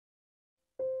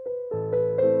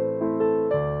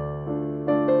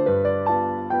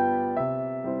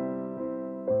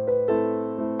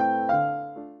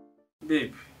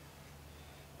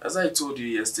As I told you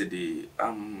yesterday,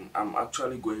 I'm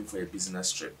actually going for a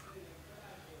business trip.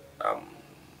 Um,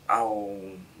 I'll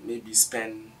maybe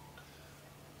spend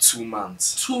 2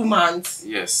 months. 2 months?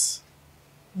 Yes.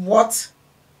 What?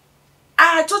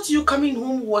 I thought you coming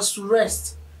home was to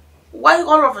rest. Why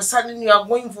all of a sudden you are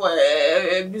going for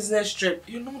a business trip?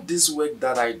 You know this work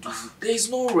that I do, there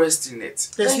is no rest in it.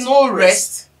 There's no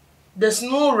rest. There's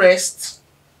no rest.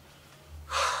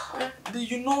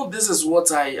 You know this is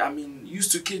what I mean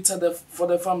used to cater for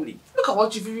the family. Look at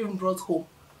what you've even brought home.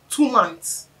 2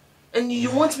 months. And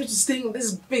you want me to stay in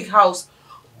this big house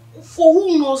for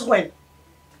who knows when?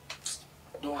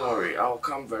 Don't worry, I'll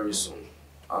come very soon.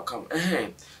 I'll come.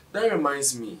 That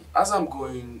reminds me, as I'm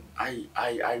going,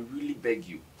 I really beg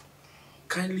you,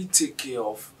 kindly take care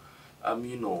of,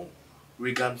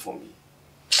 Regan for me.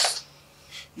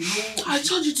 You know, I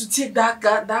told you to take that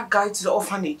guy to the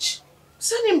orphanage.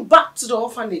 Send him back to the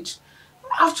orphanage.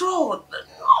 After all,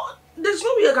 no, there's no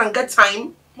way I can get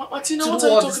time. Martina, to what do are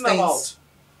you all talking these about?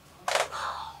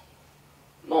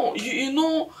 No, you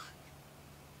know,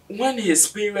 when his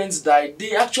parents died,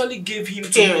 they actually gave him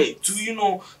to me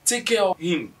to, take care of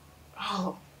him.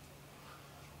 Oh.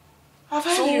 I've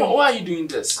heard So you. why are you doing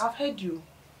this? I've heard you.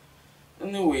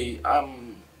 Anyway,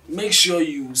 make sure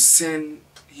you send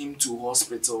him to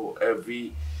hospital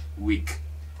every week.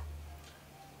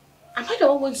 Am I the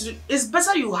one going to do? It's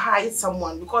better you hire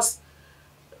someone because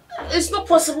it's not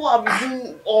possible I'll be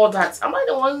doing all that. Am I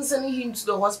the one sending him to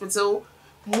the hospital,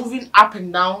 moving up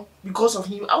and down because of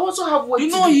him? I also have work to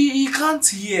do. He can't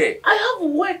hear. I have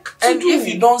work to do. And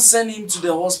if you don't send him to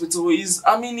the hospital, he's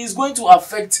going to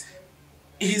affect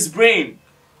his brain.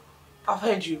 I've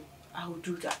heard you. I will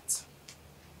do that.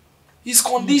 His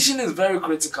condition is very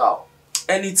critical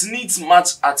and it needs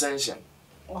much attention.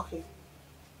 Okay.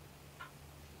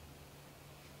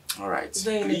 Alright. Is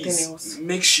there anything Please else?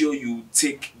 make sure you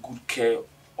take good care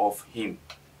of him.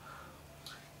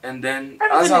 And then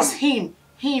Everything is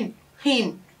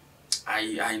him.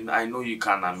 I know you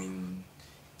can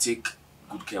take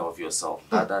good care of yourself.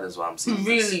 That is what I'm saying.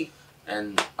 Really?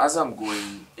 And as I'm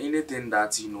going, anything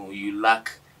that you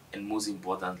lack, and most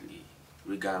importantly,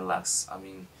 Regan lacks.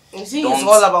 You see, it's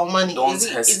all about money. Don't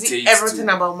Is it everything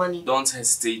about money? Don't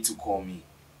hesitate to call me.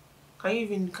 Can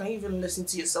you even listen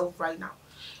to yourself right now?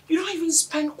 You don't even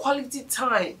spend quality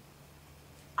time.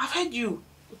 I've heard you.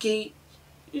 Okay,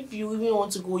 if you even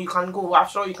want to go, you can go.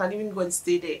 After all, you can even go and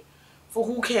stay there. For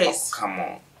who cares? Oh, come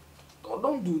on.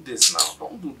 Don't do this now.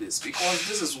 Don't do this because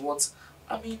this is what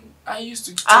I used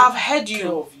to take I've heard care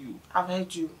you. of you. I've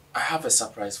heard you. I have a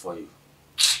surprise for you.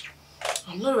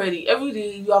 I'm not ready. Every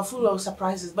day you are full of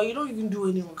surprises, but you don't even do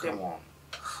any of them. Come on.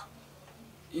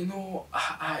 You know,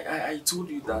 I told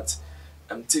you that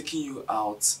I'm taking you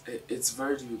out. It's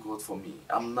very difficult for me.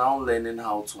 I'm now learning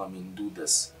how to do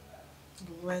this.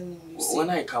 When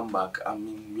I come back,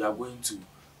 we are going to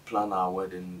plan our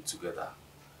wedding together.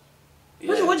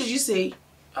 Yeah. What did you say?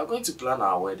 I'm going to plan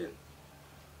our wedding.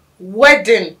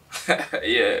 Wedding?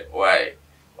 Yeah, why?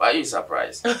 Why are you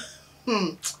surprised?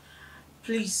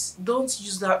 Please, don't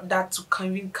use that to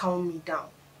even calm me down.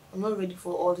 I'm not ready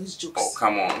for all these jokes. Oh,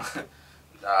 come on.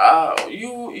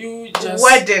 You just...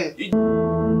 Wedding!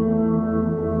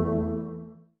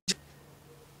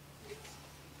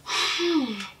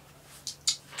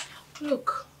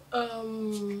 Look,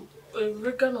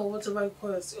 Regan or whatever you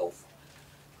call yourself,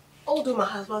 although my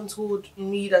husband told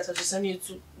me that I should send you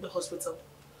to the hospital,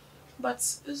 but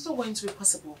it's not going to be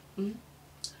possible.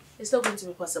 It's not going to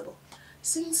be possible.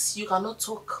 Since you cannot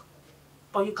talk,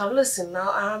 but you can listen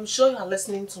now, I'm sure you are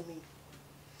listening to me.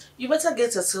 You better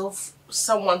get yourself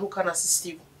someone who can assist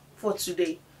you for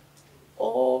today.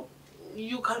 Or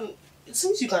you can,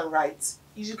 since you can write,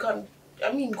 you can,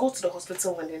 go to the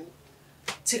hospital and then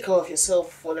take care of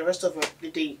yourself for the rest of the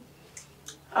day.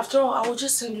 After all, I will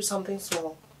just send you something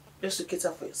small just to cater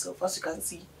for yourself. As you can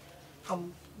see,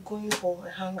 I'm going for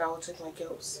a hangout with my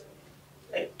girls.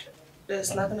 And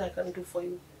there's nothing I can do for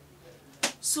you.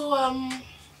 So,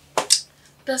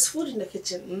 there's food in the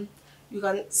kitchen. You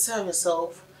can serve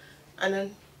yourself and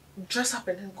then dress up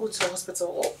and then go to the hospital.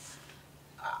 Or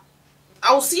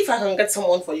I'll see if I can get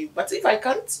someone for you. But if I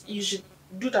can't, you should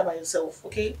do that by yourself,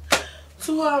 okay?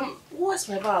 So, where's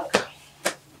my bag?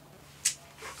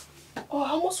 Oh, I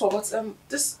almost forgot.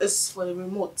 This is for the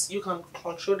remote. You can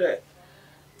control the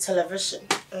television.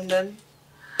 And then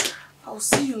I'll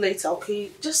see you later, okay?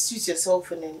 Just suit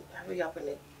yourself and then hurry up and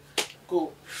then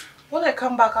go. When I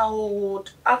come back, I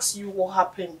would ask you what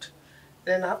happened.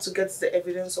 Then I have to get the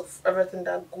evidence of everything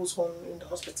that goes on in the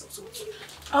hospital. So,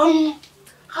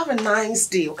 have a nice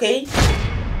day, okay?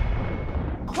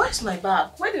 Where's my bag?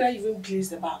 Where did I even place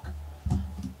the bag?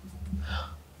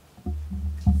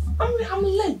 I'm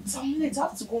late. I'm late. I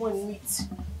have to go and meet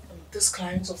this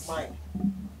client of mine.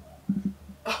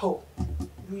 Oh,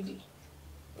 really?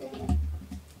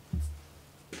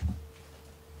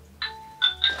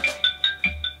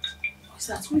 Who's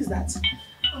that? Who is that?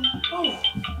 Oh.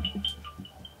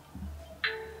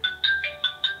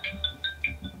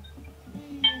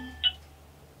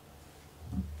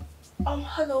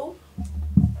 Hello.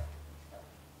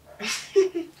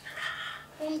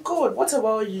 I'm good. What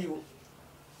about you?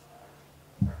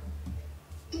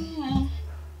 Mm,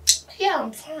 yeah,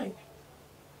 I'm fine.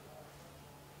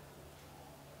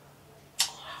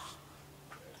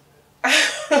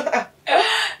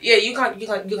 Yeah, you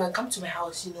can come to my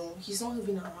house, He's not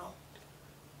even around.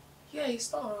 Yeah,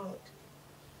 he's not around.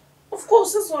 Of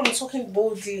course, that's why I'm talking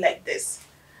boldly like this.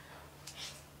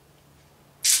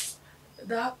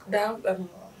 That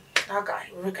guy,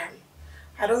 Regan,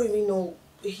 I don't even know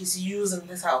his use in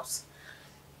this house.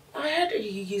 I heard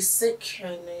he's sick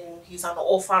and he's an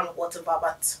orphan or whatever,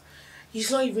 but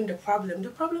he's not even the problem. The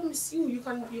problem is you. You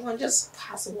can just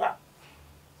pass over.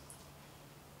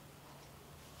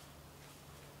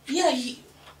 Yeah, he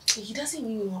doesn't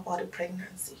even know about the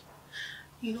pregnancy.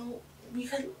 You know, we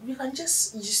can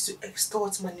just used to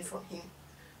extort money from him.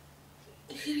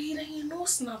 He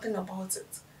knows nothing about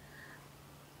it.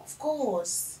 Of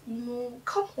course,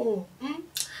 come home.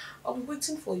 I'll be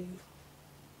waiting for you.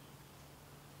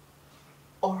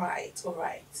 Alright,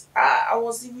 alright. I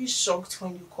was even shocked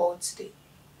when you called today.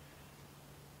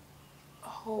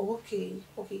 Oh, okay,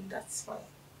 okay, that's fine.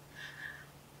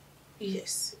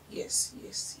 Yes, yes,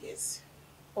 yes, yes.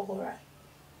 Alright.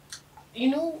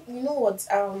 You know what?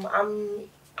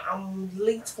 I'm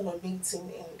late for my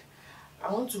meeting and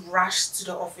I want to rush to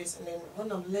the office, and then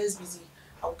when I'm less busy,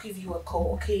 I'll give you a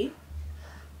call, okay?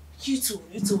 You too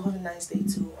have a nice day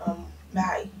too.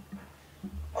 Bye.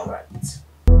 Alright.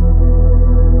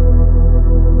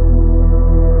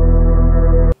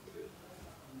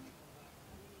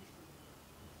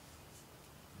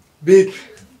 Babe,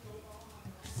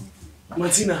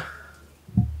 Martina,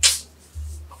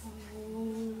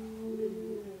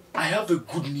 I have a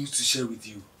good news to share with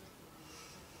you.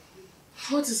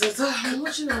 What is it?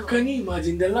 Can you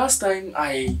imagine the last time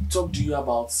I talked to you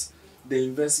about the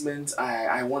investment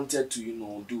I wanted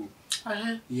to, do?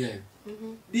 Yeah.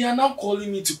 They are now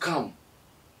calling me to come.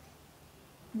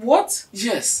 What?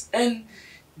 Yes, and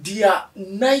they are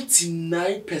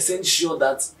 99% sure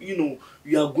that,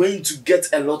 you are going to get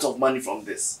a lot of money from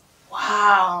this.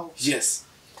 Wow. Yes.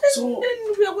 Then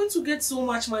we are going to get so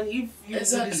much money if you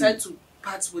decide to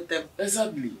part with them.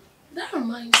 Exactly. That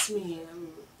reminds me,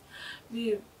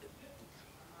 babe,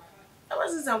 ever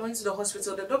since I went to the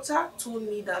hospital, the doctor told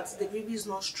me that the baby is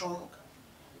not strong.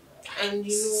 And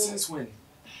Since when?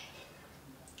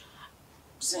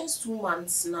 Since 2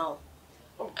 months now.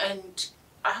 And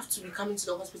I have to be coming to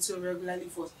the hospital regularly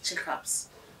for checkups.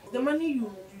 The money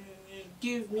you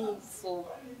gave me for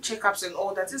checkups and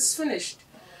all that is finished.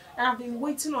 And I've been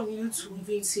waiting on you to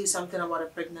even say something about the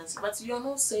pregnancy, but you are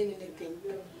not saying anything.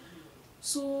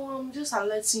 So I'm just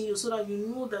alerting you so that you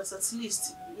know that at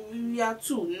least we are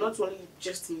two, not only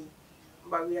just me,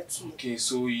 but we are two. Okay,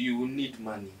 so you need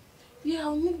money. Yeah,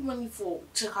 I'll need money for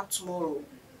checkup tomorrow.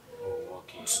 Oh,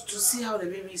 okay. To see how the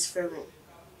baby is faring. Oh,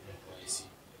 I see.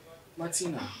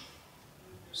 Martina,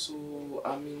 so,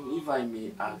 if I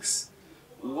may ask,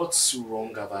 what's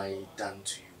wrong have I done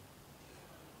to you?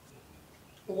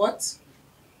 What?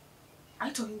 Are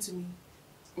you talking to me?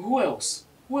 Who else?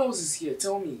 Who else is here?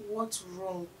 Tell me. What's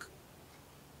wrong?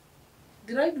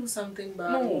 Did I do something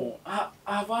bad? No.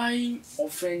 Have I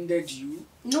offended you?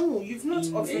 No, you've not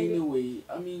offended. In any way.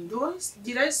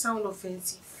 Did I sound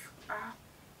offensive?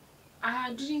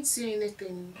 I didn't say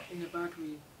anything in a bad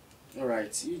way.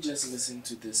 Alright, you just listen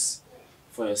to this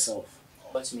for yourself.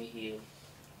 Got me here.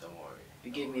 Don't worry.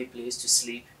 You gave me a place to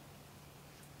sleep.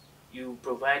 You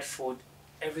provide food,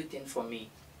 everything for me.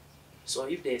 So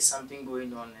if there's something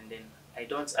going on and then I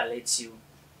don't alert you,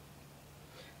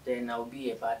 then I'll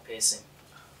be a bad person.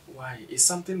 Why? Is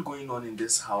something going on in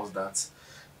this house that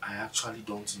I actually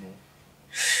don't know?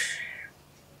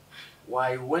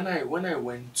 Why? When I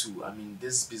went to,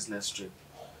 this business trip,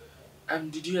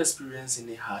 did you experience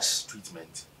any harsh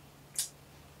treatment?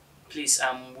 Please,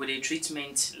 with the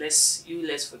treatment, let's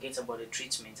forget about the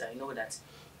treatment. I know that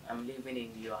I'm living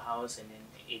in your house and then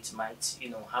it might,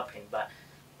 happen, but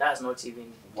that's not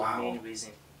even the main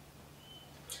reason.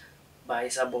 But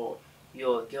it's about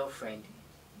your girlfriend.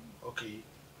 Okay.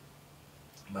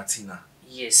 Martina.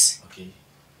 Yes. Okay.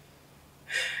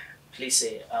 Please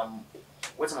say,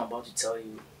 what I'm about to tell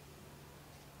you,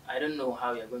 I don't know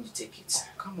how you're going to take it. Oh,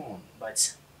 come on.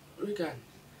 But Regan,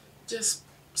 just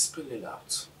Spill it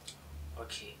out.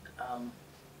 Okay.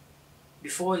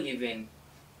 Before leaving,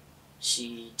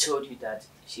 she told you that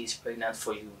she's pregnant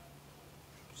for you.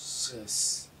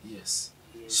 Yes, yes,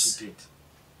 Yes. she did.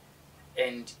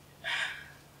 And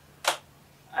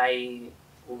I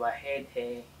overheard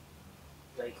her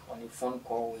like on a phone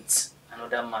call with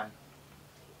another man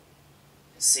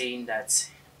saying that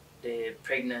the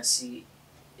pregnancy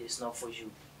is not for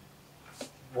you.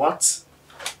 What?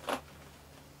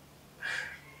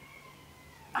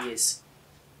 Yes.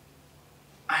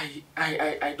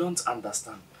 I don't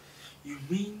understand. You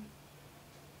mean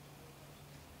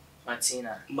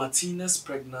Martina's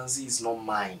pregnancy is not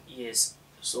mine? Yes.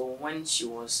 So when she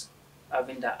was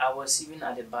having that, I was even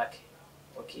at the back,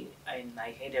 okay, and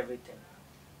I heard everything.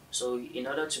 So in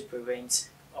order to prevent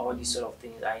all these sort of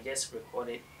things, I just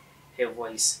recorded her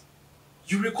voice.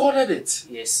 You recorded it?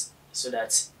 Yes, so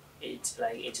that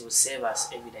it will serve as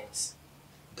evidence.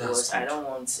 That's Because good. I don't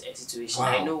want a situation. Wow.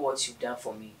 I know what you've done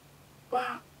for me.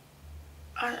 But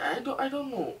I don't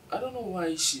know. I don't know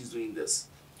why she's doing this.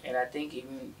 And I think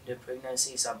even the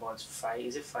pregnancy is about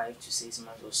 5 to 6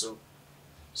 months or so.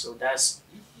 So that's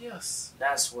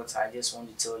what I just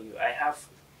want to tell you. I have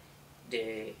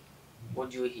the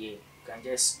audio here. You can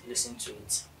just listen to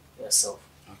it yourself.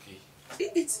 Okay.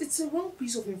 It's a wrong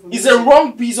piece of information. It's a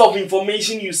wrong piece of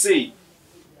information, you say.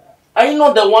 Are you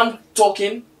not the one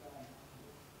talking?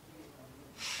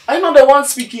 Are you not the one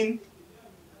speaking?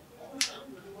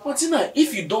 Martina,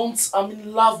 if you don't,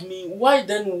 love me, why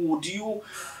then would you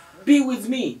be with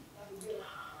me?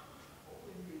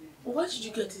 Why did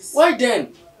you get this? Why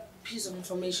then? Piece of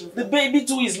information. The baby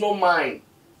too is not mine.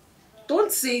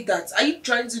 Don't say that. Are you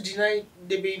trying to deny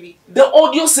the baby? The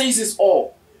audio says it's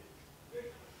all.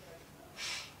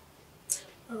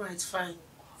 Alright, fine.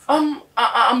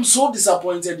 I'm so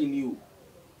disappointed in you.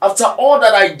 After all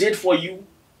that I did for you,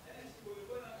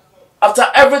 after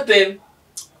everything.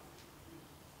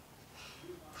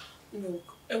 Look,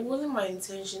 it wasn't my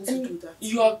intention to do that.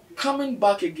 You are coming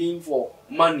back again for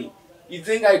money. You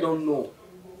think I don't know?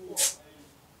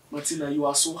 Martina, you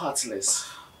are so heartless.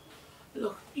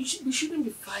 Look, we shouldn't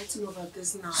be fighting over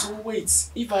this now. So wait,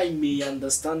 if I may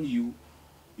understand you,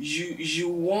 you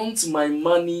want my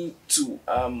money to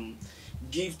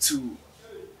give to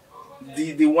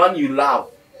the one you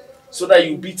love, so that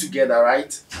you be together,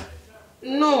 right?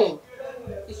 No,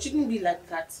 it shouldn't be like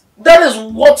that. That is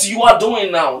what you are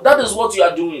doing now. That is what you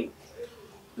are doing.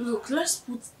 Look, let's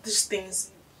put these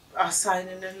things aside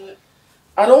and then.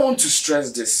 I don't want to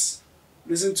stress this.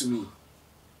 Listen to me.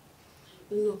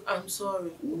 Look, I'm sorry.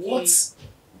 Okay? What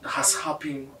has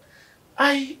happened?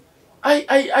 I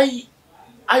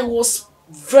was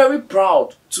very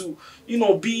proud to,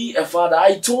 be a father.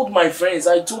 I told my friends,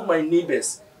 I told my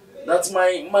neighbors that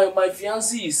my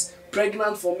fiancée is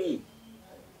pregnant for me.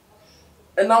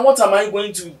 And now what am I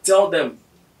going to tell them?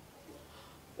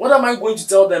 What am I going to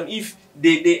tell them if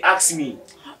they ask me?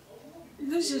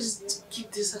 Let's just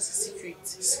keep this as a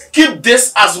secret. Keep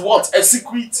this as what? A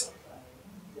secret?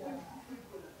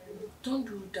 Don't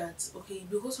do that, okay?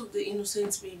 Because of the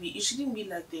innocent baby, it shouldn't be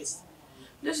like this.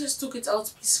 Let's just talk it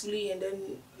out peacefully and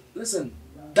then. Listen,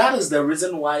 that is the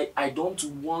reason why I don't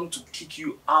want to kick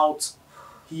you out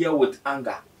here with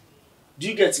anger. Do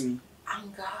you get me?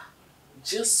 Anger?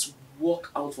 Just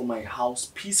walk out from my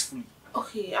house peacefully.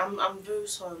 Okay, I'm very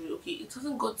sorry, okay? It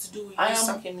hasn't got to do with you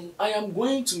sucking me. I am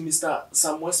going to Mr.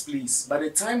 Samuel's place. By the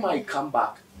time I come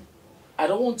back, I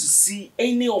don't want to see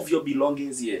any of your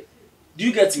belongings here. Do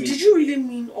you get me? Did you really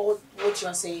mean all what you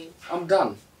are saying? I'm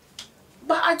done.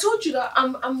 But I told you that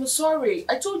I'm sorry.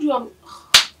 I told you I'm.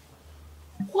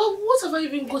 What have I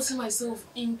even gotten myself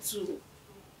into?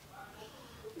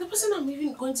 The person I'm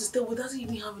even going to stay with doesn't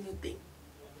even have anything.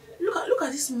 Look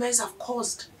at this mess I've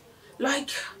caused. Like,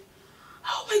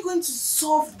 how am I going to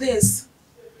solve this?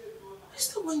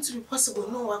 It's not going to be possible.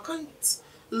 No, I can't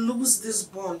lose this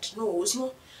bond. No, it's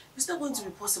not going to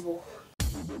be possible.